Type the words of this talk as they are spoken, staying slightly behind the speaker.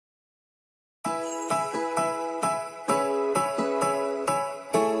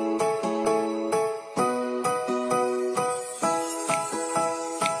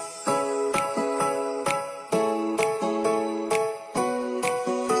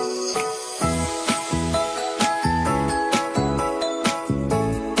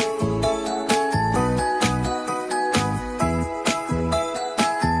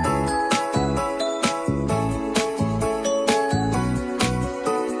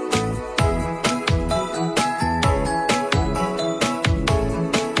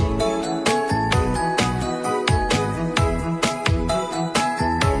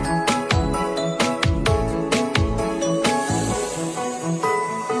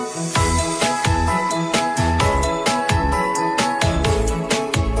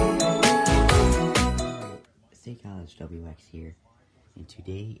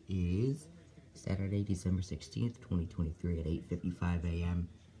16th, 2023 at 8:55 a.m.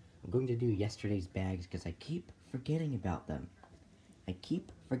 I'm going to do yesterday's bags because I keep forgetting about them.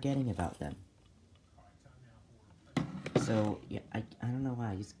 So, yeah, I don't know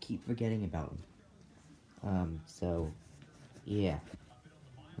why, I just keep forgetting about them. Yeah.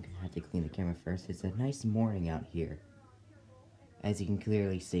 I'm gonna have to clean the camera first. It's a nice morning out here, as you can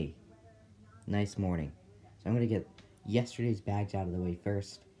clearly see. Nice morning. So I'm gonna get yesterday's bags out of the way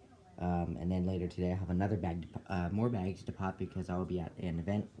first. And then later today, I'll have another bag, more bags to pop because I'll be at an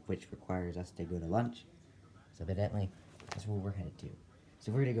event which requires us to go to lunch. So evidently, that's where we're headed to.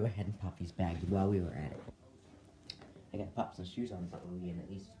 So we're gonna go ahead and pop these bags while we were at it. I gotta pop some shoes on so we can at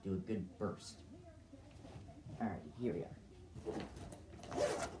least do a good burst. Alright, here we are.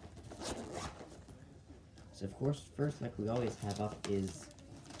 So of course, first, like we always have up, is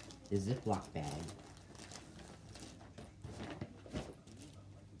the Ziploc bag.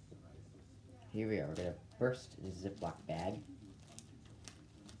 Here we are, we're gonna burst the Ziploc bag.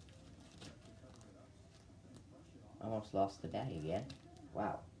 Almost lost the bag again.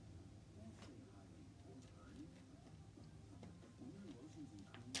 Wow.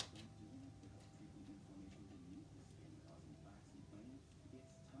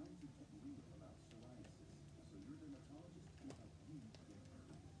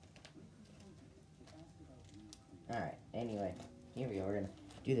 Alright, anyway, here we are, we're gonna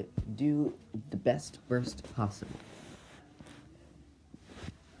do the best burst possible.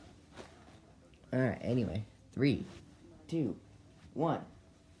 Alright, anyway, 3, 2, 1.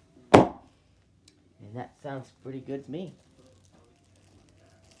 And that sounds pretty good to me.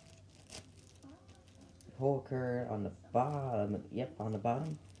 Hole occur on the bottom, yep, on the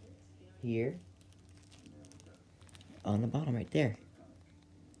bottom, here. On the bottom right there.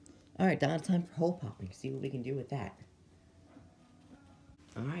 Alright, now it's time for hole popping. See what we can do with that.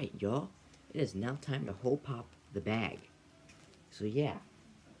 Alright, y'all. It is now time to hole pop the bag. So yeah,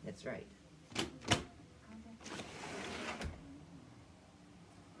 that's right.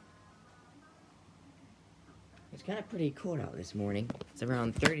 It's kind of pretty cold out this morning. It's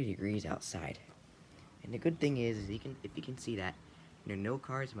around 30 degrees outside. And the good thing is if you can see that, there are no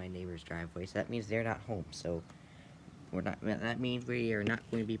cars in my neighbor's driveway, so that means they're not home. So that means we are not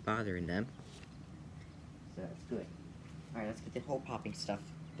going to be bothering them. So that's good. Alright, let's get the hole popping stuff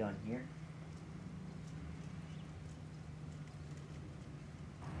done here.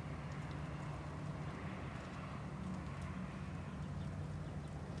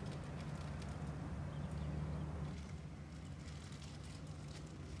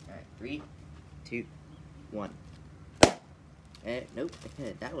 Alright, 3, 2, 1. Nope,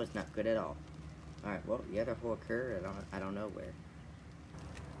 that was not good at all. Alright, well, the other hole occurred, I don't know where.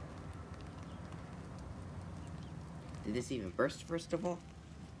 Did this even burst, first of all?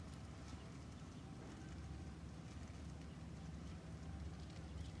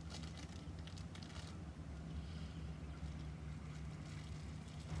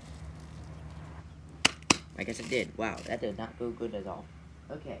 I guess it did. Wow, that did not go good at all.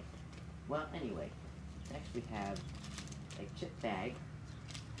 Okay, well, anyway, next we have a chip bag.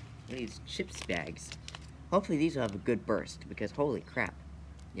 One of these chips bags. Hopefully these will have a good burst, because holy crap.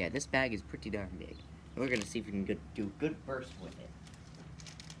 Yeah, this bag is pretty darn big. And we're gonna see if we can do a good burst with it.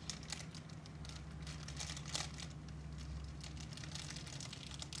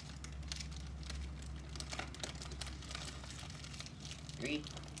 Three,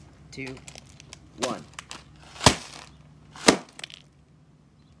 2, 1.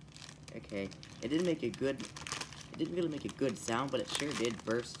 Okay, it didn't really make a good sound, but it sure did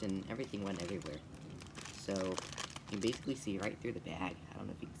burst and everything went everywhere. So, you can basically see right through the bag. I don't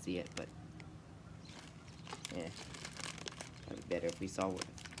know if you can see it, but yeah, that'd be better if we saw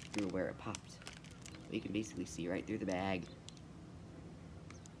through where it popped. But you can basically see right through the bag.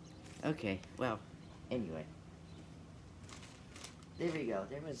 Okay, well, anyway. There we go.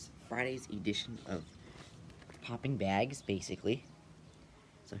 There was Friday's edition of popping bags, basically.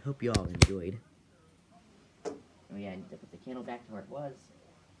 So I hope you all enjoyed. Oh yeah, I need to put the candle back to where it was.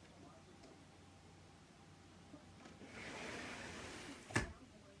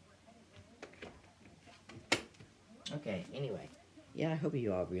 Okay, anyway. Yeah, I hope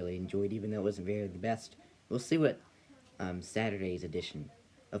you all really enjoyed, even though it wasn't very the best. We'll see what Saturday's edition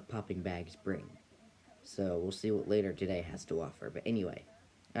of popping bags bring. So we'll see what later today has to offer. But anyway,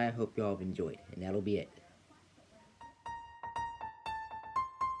 I hope you all have enjoyed, and that'll be it.